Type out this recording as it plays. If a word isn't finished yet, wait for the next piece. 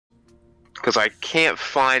Because I can't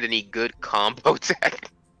find any good combo deck.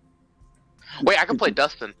 Wait, I can play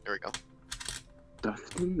Dustin. There we go.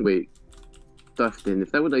 Dustin? Wait. Dustin, is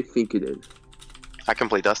that what I think it is? I can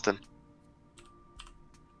play Dustin.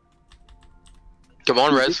 Come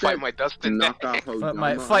on, Rez, fight my Dustin deck.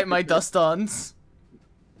 Fight my Dustons.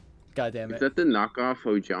 God damn it. Is that the knockoff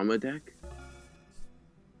Ojama deck?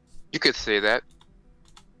 You could say that.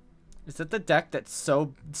 Is that the deck that's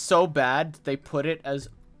so bad they put it as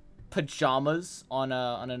pajamas on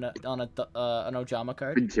an Ojama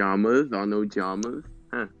card? Pajamas on Ojamas?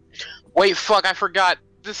 Huh. Wait, fuck, I forgot.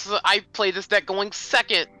 I played this deck going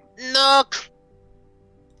second. No.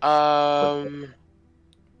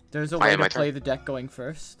 There's a way to play the deck going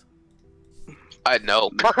first. No.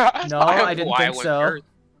 No, I didn't think so.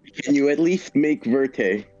 Can you at least make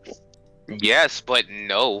Verte? Yes, but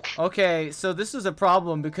no. Okay, so this is a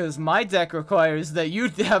problem because my deck requires that you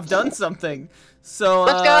have done something. So,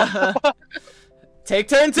 Let's go. Take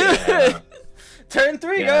turn 2! Yeah. Turn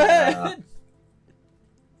 3, go ahead!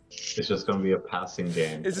 It's just gonna be a passing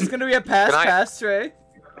game. Is this gonna be a pass, Trey?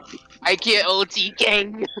 I can't OT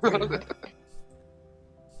King.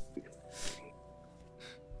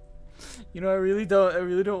 You know, I really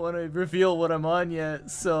don't want to reveal what I'm on yet,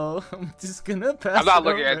 so I'm just gonna pass. I'm not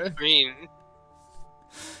looking at screen.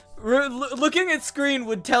 Looking at screen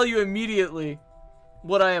would tell you immediately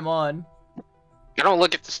what I am on. I don't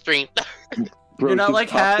look at the stream. Bro, you're not like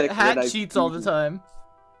Hat cheats all the time.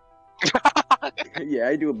 Yeah,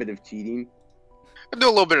 I do a bit of cheating. I do a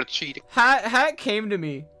little bit of cheating. Hat came to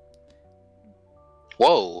me.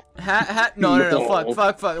 Whoa. No,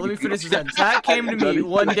 fuck. Let me finish this sentence. Hat came to me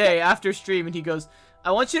one day after stream and he goes,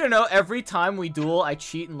 I want you to know every time we duel, I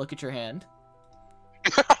cheat and look at your hand.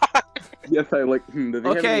 Yes, I like.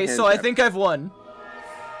 Okay, so I think I've won.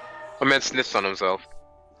 I meant sniffs on himself.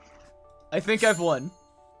 I think I've won.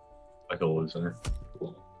 Like a loser.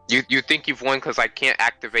 You think you've won because I can't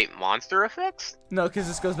activate monster effects? No, because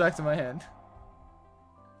this goes back to my hand.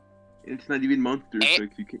 It's not even monster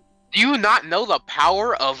effects. You can't. Do you not know the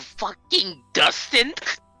power of fucking Dustin?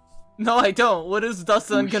 No, I don't. What is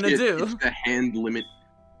Dustin gonna do? It's the hand limit.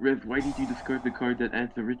 Rev, why did you discard the card that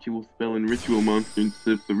adds a ritual spell and ritual monster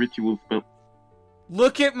instead of the ritual spell?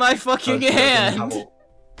 Look at my fucking hand!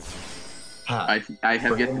 Hat, I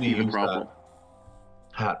have yet to see the problem.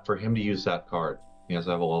 Hat, for him to use that card, he has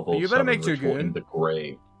to have a level you better 7 make ritual in the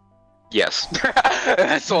grave. Yes.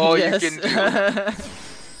 That's all you can do.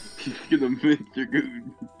 He's gonna make your good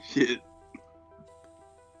shit.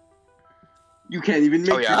 You can't even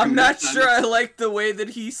make your I'm not sure I like the way that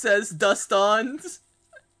he says dust-ons.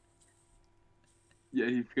 Yeah,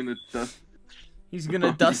 he's gonna dust. He's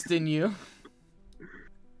gonna dust in you.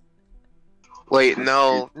 Wait,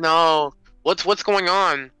 no. What's going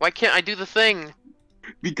on? Why can't I do the thing?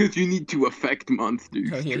 Because you need to affect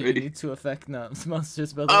monsters. Oh yeah, you need to affect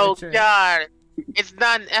monsters by the Oh way, god! It's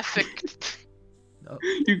not an effect. No.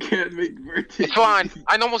 You can't make Vertex. It's fine.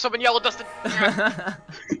 I know what's up in yellow, Dustin.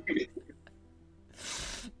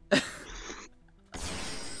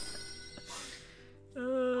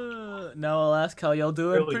 Now I'll ask how y'all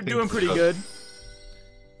doing. Really Doing pretty so. good.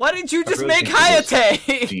 Why didn't you just really make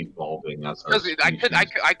Hayate? Devolving as our Because I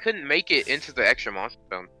species. couldn't make it into the extra monster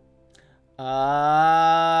zone.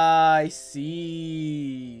 Ah, I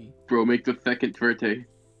see. Bro, make the second Verte.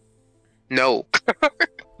 No.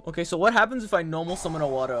 Okay, so what happens if I normal summon a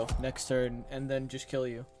Watto next turn and then just kill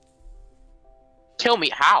you? Kill me?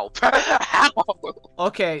 How? How?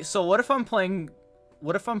 Okay, so what if I'm playing?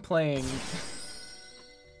 What if I'm playing?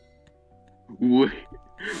 Wait.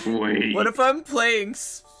 What if I'm playing?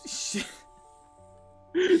 What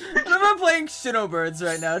if I'm playing Shinobirds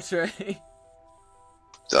right now, Trey?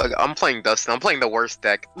 Doug, I'm playing Dustin. I'm playing the worst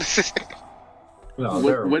deck. No,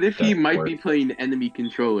 What if he they're might worse. be playing enemy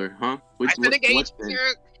controller, huh? I said engage.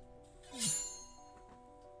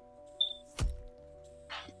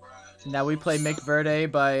 Now we play Make Verde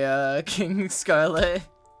by King Scarlet.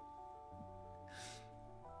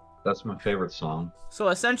 That's my favorite song. So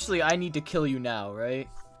essentially, I need to kill you now, right?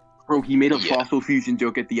 Bro, he made a Yeah. fossil fusion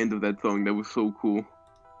joke at the end of that song. That was so cool.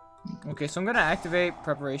 Okay, so I'm gonna activate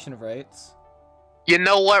Preparation of Rites. You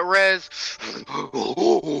know what, Rez?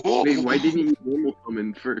 Wait, why didn't you normal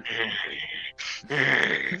summon first?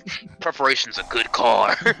 Preparation's a good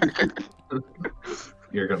card.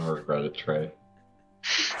 You're gonna regret it, Trey.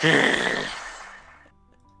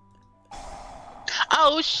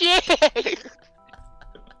 Oh shit!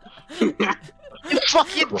 You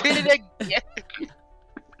fucking did it again!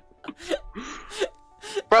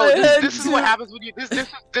 Bro, this is what happens when you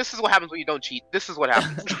this is what happens when you don't cheat. This is what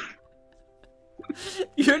happens.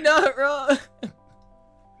 You're not wrong.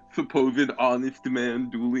 supposed honest man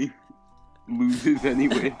dueling loses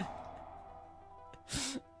anyway.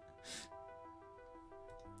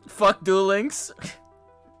 Fuck Duel Links.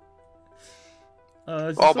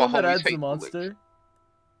 Is this Oh, the my one that homies adds hate the Duel Links. monster?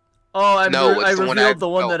 Oh, I No, it's the one revealed that- the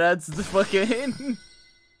one oh. that adds the fucking.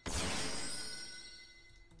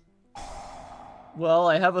 Well,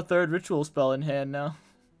 I have a third ritual spell in hand now.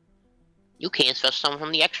 You can't fetch someone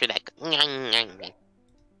from the extra deck.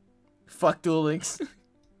 Fuck Duel Links.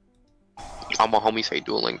 All my homies hate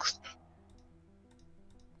Duel Links.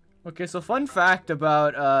 Okay, so fun fact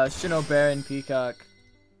about Shino Baron Peacock.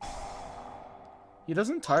 He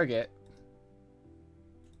doesn't target.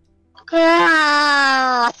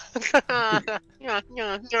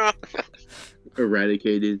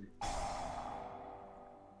 Eradicated.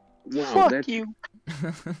 Wow, Fuck that's, you.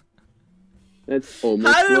 that's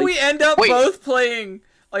almost How did like... we end up Wait. both playing?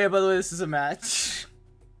 Oh yeah, by the way, this is a match.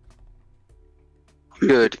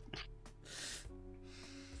 Good.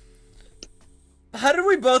 How did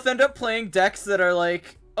we both end up playing decks that are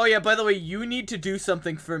like, oh yeah, by the way, you need to do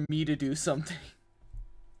something for me to do something?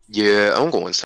 Yeah, I'm going